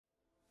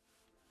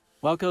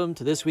Welcome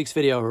to this week's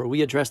video where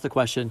we address the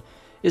question,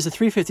 is the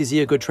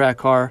 350Z a good track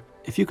car?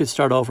 If you could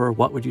start over,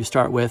 what would you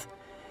start with?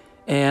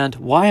 And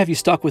why have you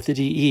stuck with the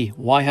DE?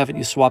 Why haven't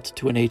you swapped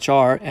to an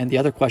HR? And the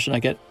other question I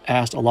get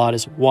asked a lot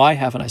is, why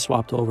haven't I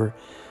swapped over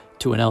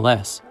to an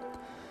LS?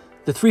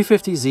 The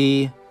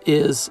 350Z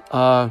is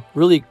a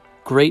really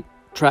great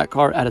track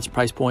car at its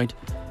price point.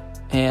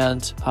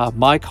 And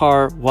my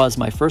car was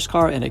my first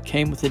car and it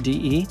came with a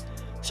DE.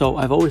 So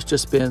I've always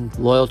just been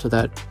loyal to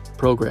that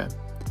program.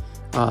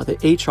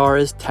 The HR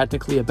is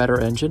technically a better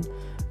engine,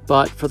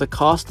 but for the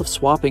cost of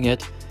swapping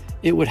it,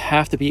 it would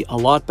have to be a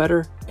lot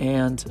better,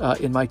 and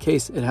in my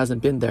case, it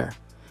hasn't been there.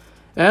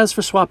 As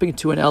for swapping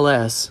to an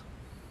LS,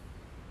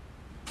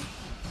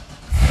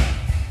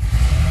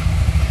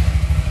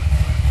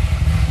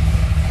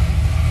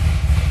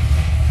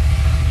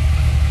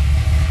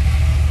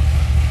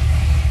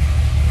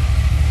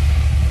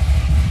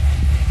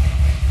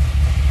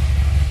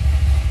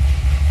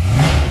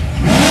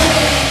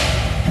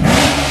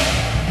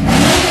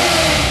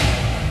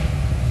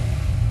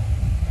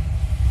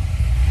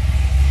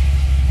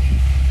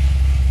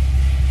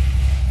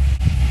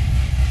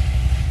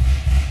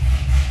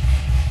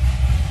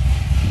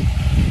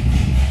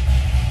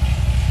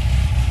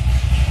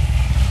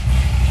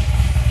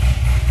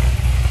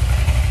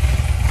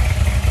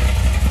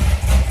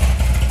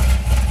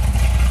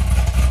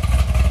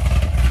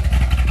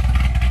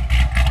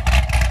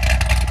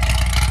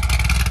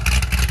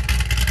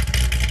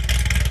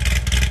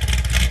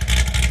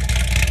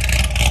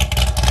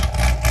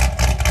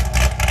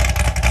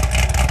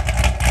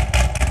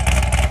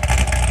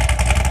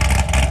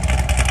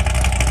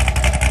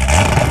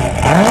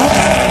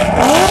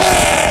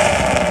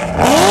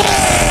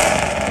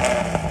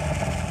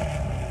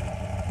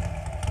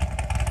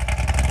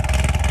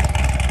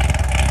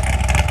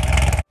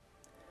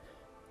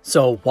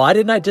 so why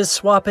didn't I just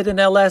swap it in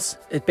LS?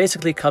 It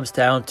basically comes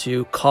down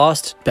to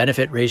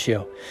cost-benefit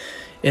ratio.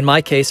 In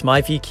my case, my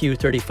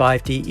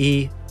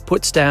VQ35DE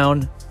puts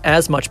down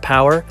as much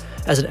power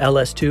as an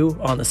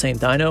LS2 on the same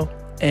dyno,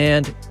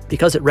 and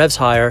because it revs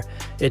higher,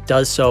 it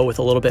does so with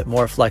a little bit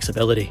more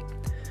flexibility.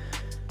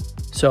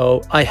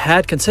 So I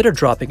had considered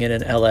dropping in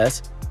an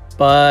LS,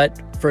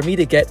 but for me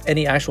to get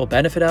any actual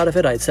benefit out of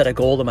it, I'd set a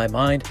goal in my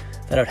mind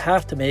that I'd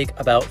have to make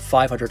about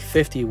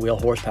 550 wheel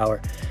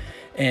horsepower.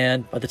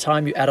 And by the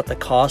time you add up the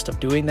cost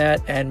of doing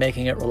that and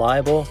making it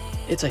reliable,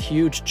 it's a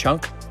huge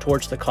chunk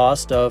towards the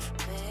cost of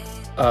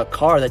a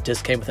car that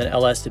just came with an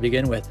LS to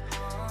begin with.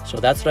 So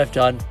that's what I've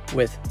done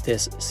with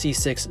this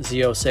C6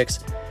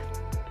 Z06.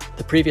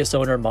 The previous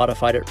owner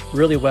modified it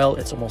really well.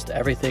 It's almost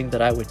everything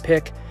that I would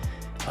pick.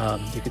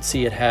 You could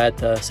see it had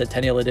the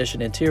Centennial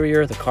Edition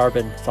interior, the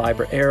carbon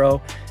fiber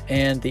aero,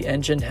 and the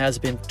engine has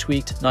been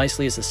tweaked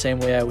nicely. It's the same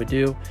way I would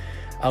do.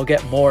 I'll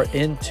get more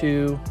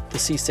into the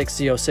C6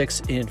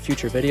 Z06 in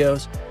future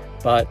videos,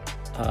 but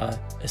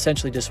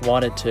essentially just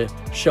wanted to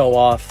show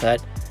off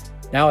that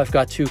now I've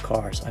got two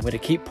cars. I'm going to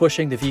keep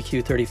pushing the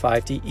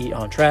VQ35DE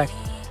on track,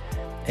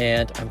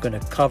 and I'm going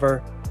to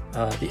cover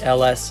the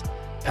LS7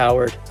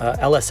 powered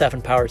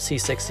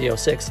C6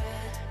 Z06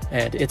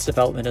 and its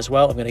development as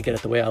well. I'm going to get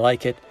it the way I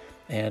like it,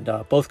 and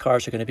both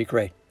cars are going to be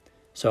great.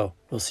 So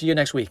we'll see you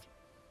next week.